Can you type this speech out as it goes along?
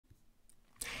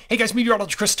Hey guys,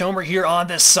 Meteorologist Chris Tomer here on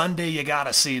this Sunday. You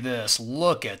gotta see this.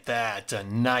 Look at that. A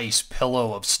nice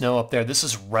pillow of snow up there. This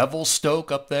is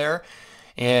Revelstoke up there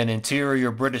in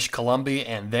interior British Columbia,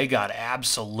 and they got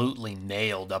absolutely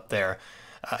nailed up there.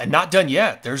 And not done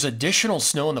yet. There's additional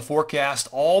snow in the forecast,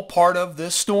 all part of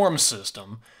this storm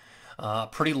system.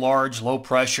 Pretty large, low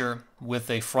pressure with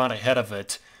a front ahead of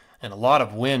it, and a lot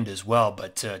of wind as well,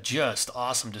 but just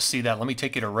awesome to see that. Let me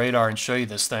take you to radar and show you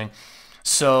this thing.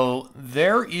 So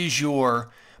there is your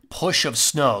push of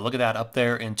snow. Look at that up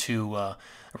there into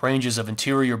ranges of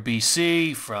interior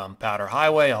BC from Powder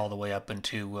Highway all the way up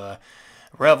into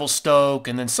Revelstoke.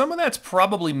 And then some of that's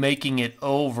probably making it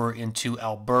over into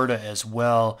Alberta as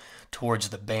well towards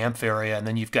the Banff area. And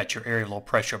then you've got your area of low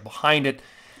pressure behind it.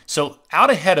 So out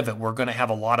ahead of it, we're going to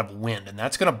have a lot of wind. And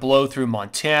that's going to blow through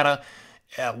Montana,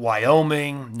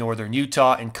 Wyoming, northern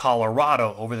Utah, and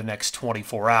Colorado over the next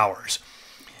 24 hours.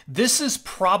 This is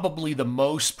probably the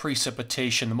most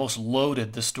precipitation, the most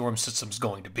loaded the storm system is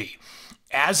going to be.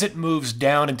 As it moves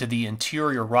down into the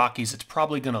interior Rockies, it's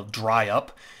probably going to dry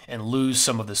up and lose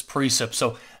some of this precip.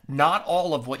 So not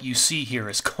all of what you see here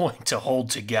is going to hold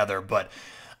together, but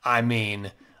I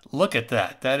mean, look at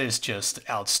that. That is just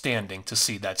outstanding to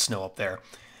see that snow up there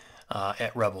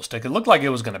at Revelstoke. It looked like it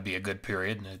was going to be a good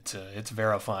period, and it's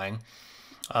verifying.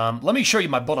 Let me show you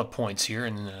my bullet points here,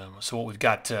 and so what we've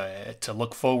got to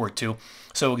look forward to.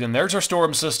 So again, there's our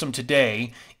storm system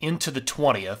today into the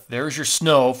 20th. There's your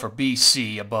snow for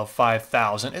BC above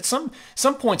 5,000. At some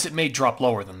points, it may drop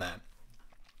lower than that.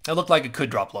 It looked like it could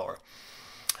drop lower,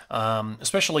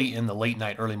 especially in the late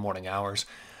night, early morning hours.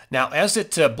 Now, as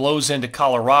it blows into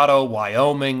Colorado,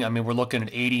 Wyoming, I mean, we're looking at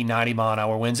 80, 90 mile an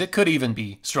hour winds. It could even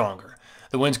be stronger.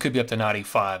 The winds could be up to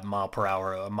 95 miles per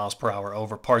hour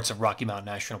over parts of Rocky Mountain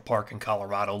National Park in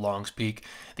Colorado, Longs Peak,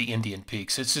 the Indian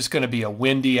Peaks. It's just going to be a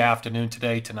windy afternoon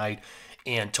today, tonight,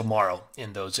 and tomorrow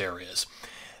in those areas.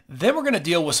 Then we're going to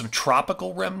deal with some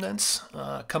tropical remnants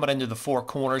coming into the Four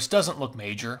Corners. Doesn't look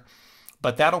major,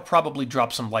 but that'll probably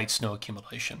drop some light snow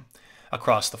accumulation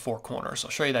across the Four Corners.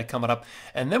 I'll show you that coming up.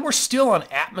 And then we're still on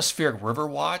atmospheric river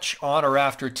watch on or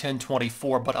after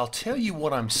 1024, but I'll tell you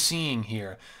what I'm seeing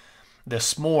here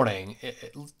this morning.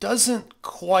 It doesn't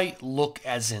quite look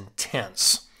as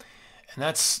intense, and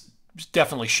that's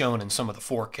definitely shown in some of the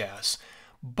forecasts.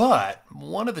 But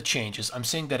one of the changes, I'm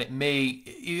seeing that it may,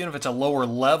 even if it's a lower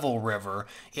level river,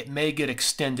 it may get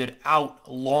extended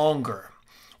out longer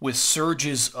with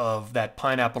surges of that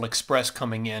Pineapple Express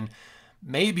coming in,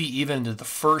 maybe even to the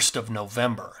 1st of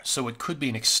November. So it could be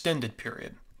an extended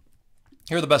period.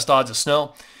 Here are the best odds of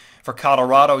snow for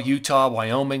Colorado, Utah,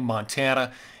 Wyoming,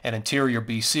 Montana, and interior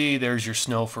BC. There's your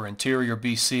snow for interior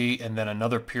BC, and then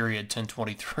another period,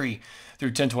 1023 through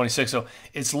 1026. So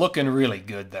it's looking really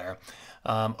good there.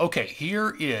 Okay,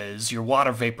 here is your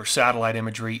water vapor satellite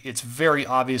imagery. It's very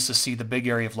obvious to see the big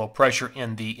area of low pressure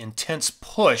and the intense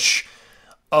push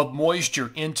of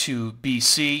moisture into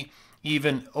BC,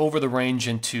 even over the range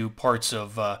into parts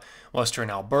of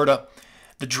western Alberta.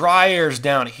 The dry air is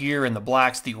down here in the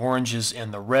blacks, the oranges,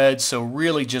 and the reds, so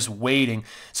really just waiting.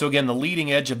 So again, the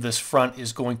leading edge of this front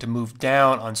is going to move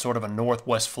down on sort of a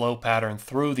northwest flow pattern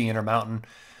through the Intermountain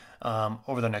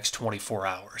over the next 24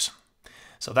 hours.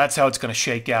 So that's how it's going to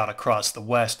shake out across the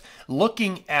west.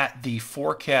 Looking at the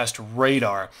forecast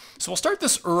radar. So we'll start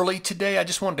this early today. I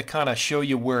just wanted to kind of show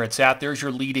you where it's at. There's your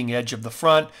leading edge of the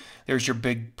front. There's your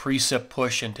big precip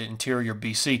push into interior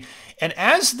BC. And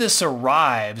as this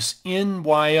arrives in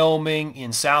Wyoming,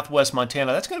 in southwest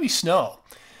Montana, that's going to be snow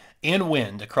and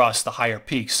wind across the higher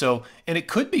peaks. So, and it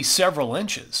could be several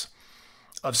inches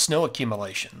of snow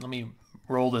accumulation. Let me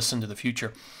roll this into the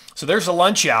future. So there's a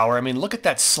lunch hour. I mean, look at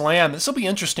that slam. This will be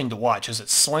interesting to watch as it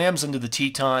slams into the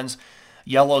Tetons,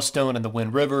 Yellowstone, and the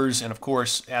Wind Rivers, and of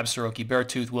course, Absaroka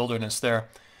Beartooth Wilderness there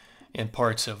in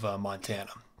parts of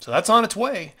Montana. So that's on its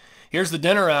way. Here's the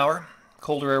dinner hour.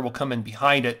 Colder air will come in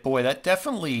behind it. Boy, that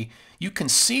definitely, you can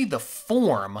see the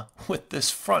form with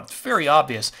this front. It's very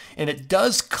obvious. And it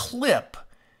does clip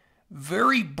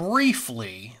very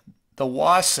briefly the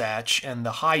Wasatch and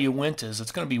the high Uintas.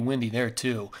 It's going to be windy there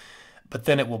too. But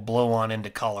then it will blow on into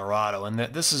Colorado. And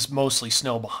this is mostly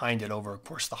snow behind it over, of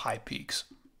course, the high peaks.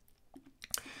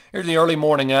 Here's the early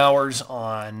morning hours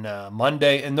on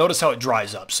Monday, and notice how it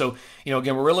dries up. So,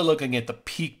 again, we're really looking at the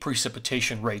peak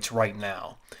precipitation rates right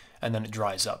now, and then it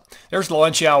dries up. There's the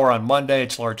lunch hour on Monday.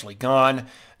 It's largely gone.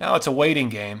 Now it's a waiting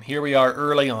game. Here we are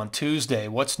early on Tuesday.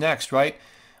 What's next, right?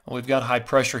 Well, we've got high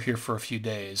pressure here for a few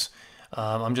days.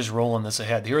 I'm just rolling this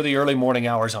ahead. Here are the early morning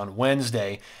hours on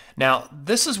Wednesday. Now,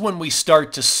 this is when we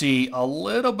start to see a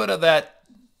little bit of that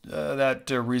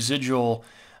residual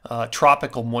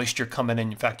tropical moisture coming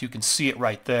in. In fact, you can see it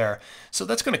right there. So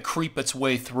that's going to creep its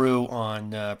way through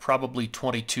on probably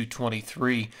 22,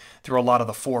 23 through a lot of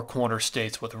the four corner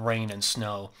states with rain and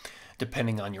snow,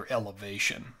 depending on your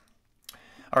elevation.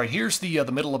 All right, here's the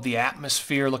middle of the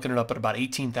atmosphere, looking it up at about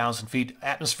 18,000 feet.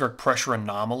 Atmospheric pressure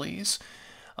anomalies.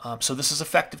 So this is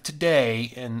effective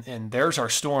today, and there's our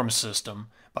storm system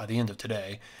by the end of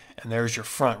today. And there's your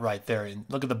front right there. And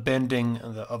look at the bending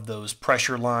of those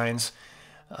pressure lines.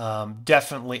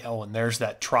 Definitely, oh, and there's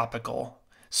that tropical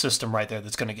system right there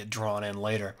that's going to get drawn in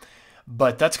later.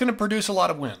 But that's going to produce a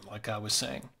lot of wind, like I was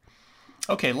saying.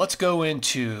 Okay, let's go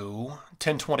into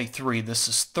 1023. This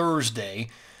is Thursday.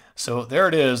 So there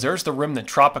it is. There's the remnant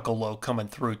tropical low coming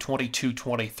through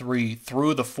 22-23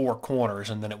 through the four corners,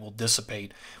 and then it will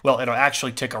dissipate. Well, it'll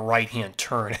actually take a right-hand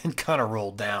turn and kind of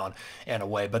roll down and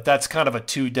away. But that's kind of a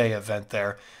two-day event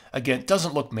there. Again, it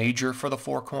doesn't look major for the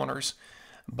four corners,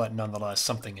 but nonetheless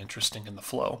something interesting in the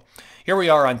flow. Here we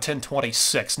are on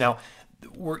 1026. Now,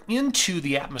 we're into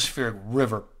the atmospheric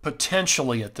river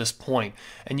potentially at this point,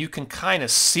 and you can kind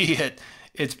of see it.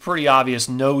 It's pretty obvious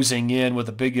nosing in with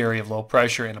a big area of low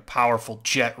pressure and a powerful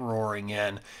jet roaring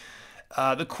in.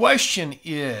 The question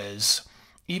is,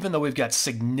 even though we've got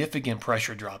significant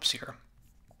pressure drops here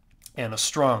and a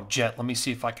strong jet, let me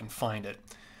see if I can find it,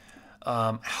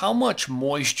 how much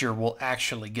moisture will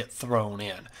actually get thrown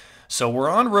in? So we're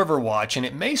on river watch, and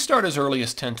it may start as early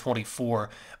as 1024,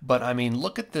 but I mean,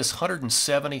 look at this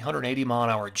 170, 180 mile an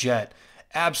hour jet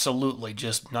absolutely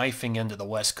just knifing into the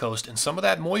west coast, and some of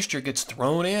that moisture gets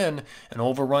thrown in and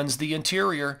overruns the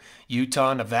interior,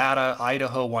 Utah, Nevada,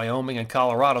 Idaho, Wyoming, and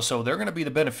Colorado. So they're going to be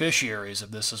the beneficiaries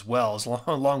of this as well,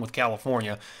 along with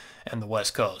California and the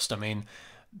west coast. I mean,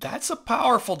 that's a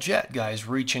powerful jet, guys,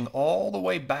 reaching all the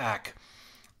way back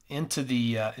into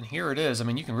the, and here it is. I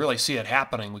mean, you can really see it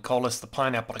happening. We call this the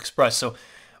Pineapple Express. So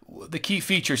the key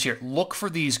features here, look for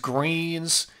these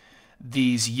greens,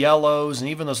 these yellows, and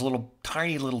even those little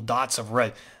tiny little dots of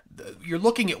red. You're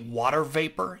looking at water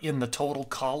vapor in the total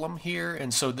column here,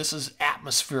 and so this is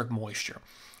atmospheric moisture.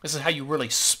 This is how you really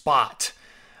spot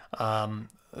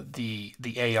the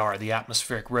AR, the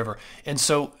atmospheric river. And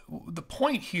so the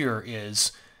point here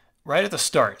is right at the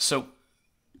start. So,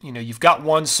 you know, you've got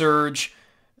one surge,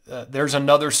 there's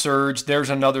another surge, there's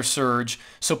another surge.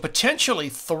 So potentially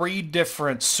three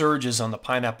different surges on the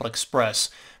Pineapple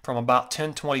Express from about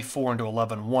 1024 into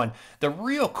 11:1. The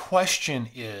real question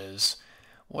is,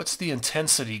 what's the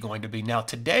intensity going to be? Now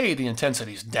today the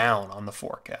intensity is down on the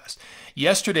forecast.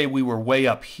 Yesterday we were way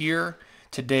up here.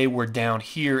 Today we're down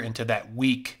here into that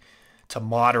weak to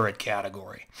moderate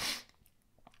category.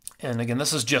 And again,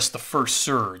 this is just the first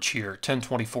surge here, 10,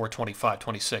 24, 25,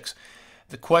 26.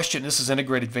 The question, this is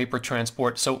integrated vapor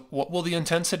transport, so what will the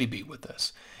intensity be with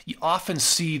this? You often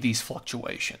see these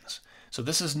fluctuations. So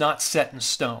this is not set in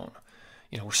stone.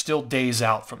 You know, we're still days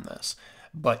out from this.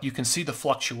 But you can see the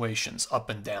fluctuations up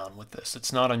and down with this.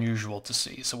 It's not unusual to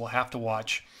see. So we'll have to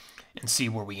watch and see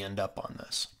where we end up on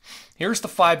this. Here's the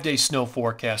 5-day snow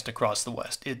forecast across the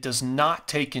West. It does not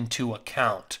take into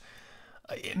account,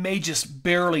 it may just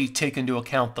barely take into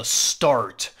account the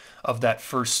start of that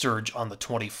first surge on the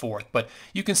 24th. But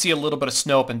you can see a little bit of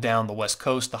snow up and down the West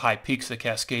Coast, the high peaks, the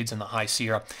Cascades, and the high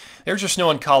Sierra. There's your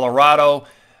snow in Colorado.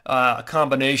 A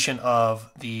combination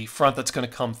of the front that's going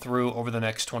to come through over the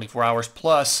next 24 hours,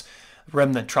 plus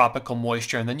remnant tropical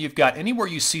moisture. And then you've got anywhere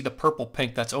you see the purple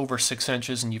pink, that's over 6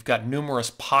 inches, and you've got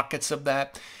numerous pockets of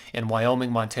that in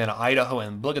Wyoming, Montana, Idaho,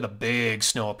 and look at the big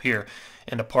snow up here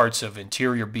into parts of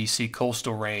interior BC,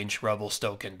 coastal range,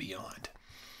 Revelstoke, and beyond.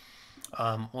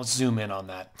 Let's zoom in on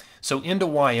that. So into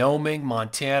Wyoming,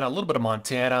 Montana, a little bit of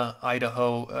Montana,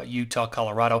 Idaho, Utah,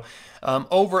 Colorado,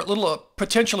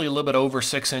 potentially a little bit over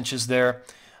 6 inches there,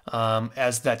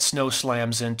 as that snow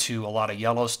slams into a lot of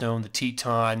Yellowstone, the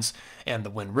Tetons, and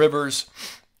the Wind Rivers.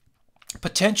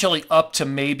 Potentially up to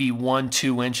maybe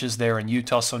 1-2 inches there in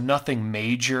Utah, so nothing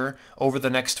major over the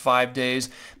next 5 days.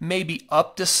 Maybe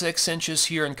up to 6 inches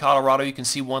here in Colorado. You can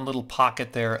see one little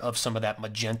pocket there of some of that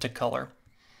magenta color.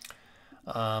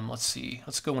 Let's see.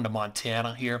 Let's go into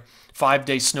Montana here.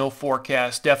 5-day snow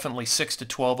forecast. Definitely 6 to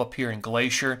 12 up here in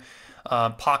Glacier.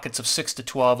 Pockets of 6 to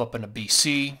 12 up into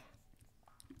BC.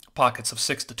 Pockets of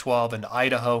 6 to 12 into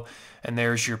Idaho. And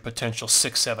there's your potential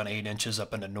 6, 7, 8 inches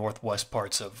up into northwest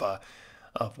parts of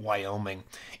Wyoming.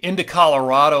 Into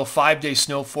Colorado, 5-day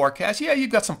snow forecast. Yeah,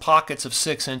 you've got some pockets of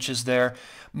 6 inches there.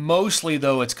 Mostly,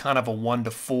 though, it's kind of a 1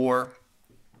 to 4.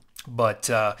 But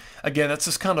again, that's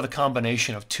just kind of the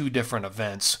combination of two different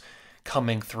events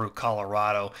coming through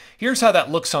Colorado. Here's how that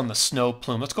looks on the snow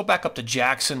plume. Let's go back up to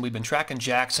Jackson. We've been tracking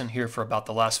Jackson here for about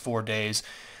the last 4 days.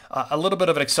 A little bit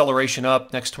of an acceleration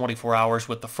up next 24 hours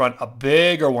with the front, a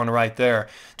bigger one right there,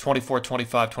 24,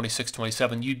 25, 26,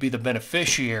 27. You'd be the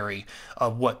beneficiary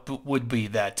of what would be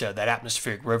that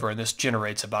atmospheric river, and this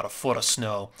generates about a foot of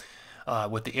snow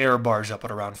with the error bars up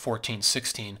at around 14,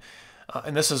 16.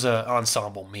 And this is an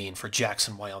ensemble mean for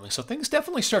Jackson, Wyoming. So things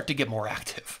definitely start to get more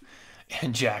active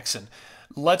in Jackson.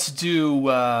 Let's do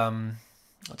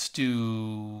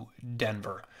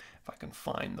Denver. If I can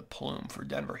find the plume for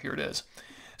Denver, here it is.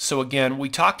 So again, we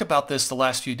talked about this the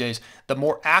last few days. The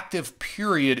more active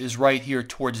period is right here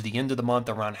towards the end of the month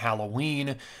around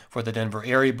Halloween for the Denver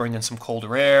area. Bring in some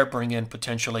colder air, bring in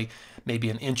potentially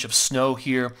maybe an inch of snow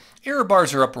here. Error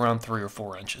bars are up around 3 or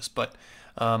 4 inches, but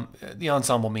the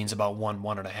ensemble means about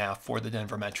 1.5 for the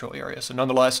Denver metro area. So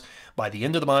nonetheless, by the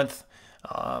end of the month,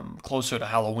 closer to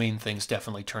Halloween, things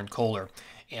definitely turn colder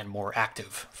and more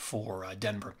active for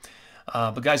Denver.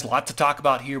 But guys, a lot to talk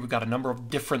about here. We've got a number of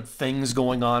different things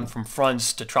going on, from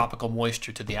fronts to tropical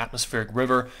moisture to the atmospheric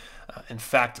river. In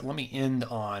fact, let me end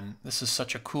on, this is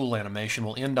such a cool animation.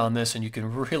 We'll end on this, and you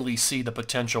can really see the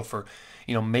potential for,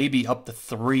 maybe up to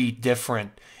 3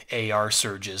 different AR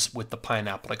surges with the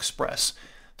Pineapple Express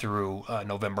through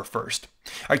November 1st.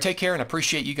 All right, take care, and I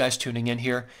appreciate you guys tuning in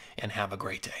here, and have a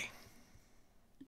great day.